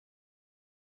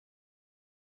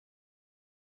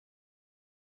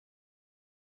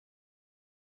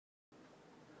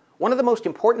One of the most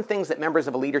important things that members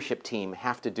of a leadership team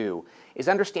have to do is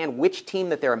understand which team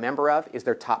that they're a member of is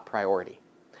their top priority.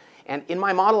 And in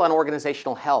my model on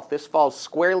organizational health, this falls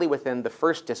squarely within the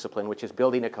first discipline, which is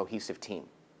building a cohesive team.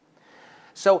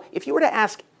 So if you were to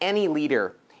ask any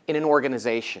leader in an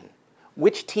organization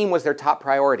which team was their top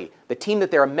priority, the team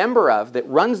that they're a member of that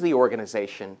runs the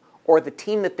organization, or the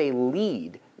team that they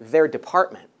lead, their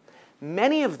department,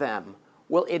 many of them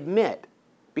will admit,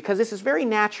 because this is very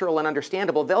natural and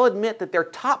understandable, they'll admit that their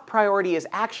top priority is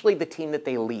actually the team that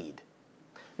they lead,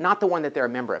 not the one that they're a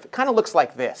member of. It kind of looks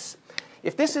like this.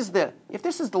 If this is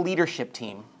the leadership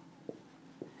team,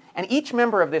 and each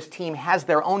member of this team has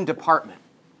their own department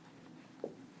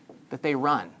that they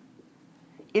run,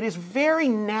 it is very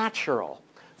natural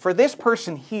for this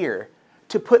person here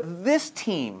to put this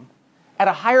team at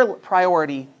a higher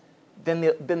priority than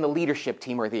the leadership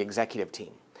team or the executive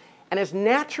team. And as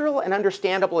natural and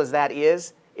understandable as that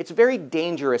is, it's very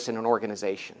dangerous in an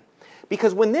organization.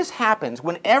 Because when this happens,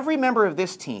 when every member of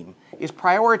this team is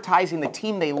prioritizing the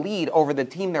team they lead over the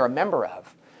team they're a member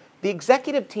of, the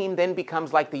executive team then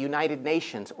becomes like the United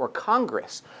Nations or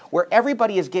Congress, where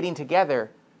everybody is getting together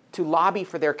to lobby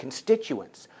for their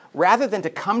constituents, rather than to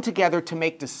come together to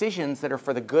make decisions that are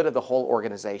for the good of the whole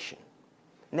organization.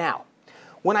 Now,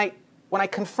 when I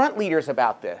confront leaders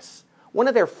about this, one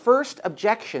of their first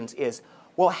objections is,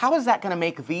 well, how is that going to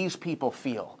make these people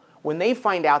feel when they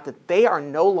find out that they are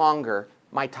no longer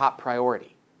my top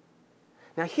priority?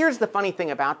 Now, here's the funny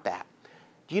thing about that.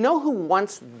 Do you know who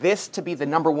wants this to be the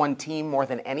 #1 team more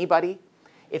than anybody?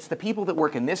 It's the people that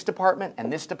work in this department,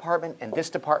 and this department, and this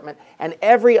department, and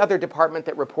every other department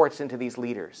that reports into these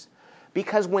leaders.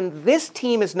 Because when this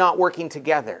team is not working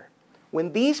together,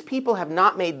 when these people have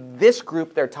not made this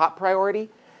group their top priority,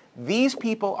 these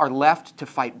people are left to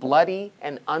fight bloody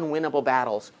and unwinnable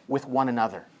battles with one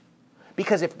another.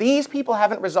 Because if these people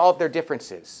haven't resolved their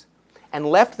differences and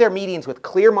left their meetings with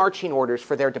clear marching orders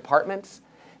for their departments,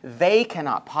 they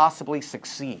cannot possibly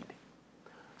succeed.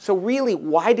 So really,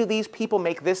 why do these people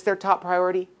make this their top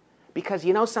priority? Because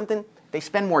you know something? They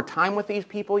spend more time with these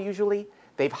people usually.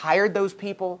 They've hired those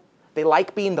people. They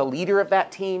like being the leader of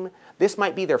that team. This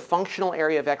might be their functional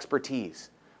area of expertise.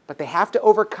 But they have to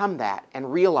overcome that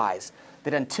and realize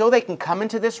that until they can come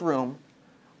into this room,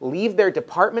 leave their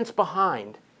departments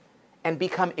behind, and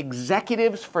become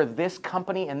executives for this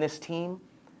company and this team,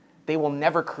 they will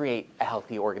never create a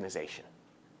healthy organization.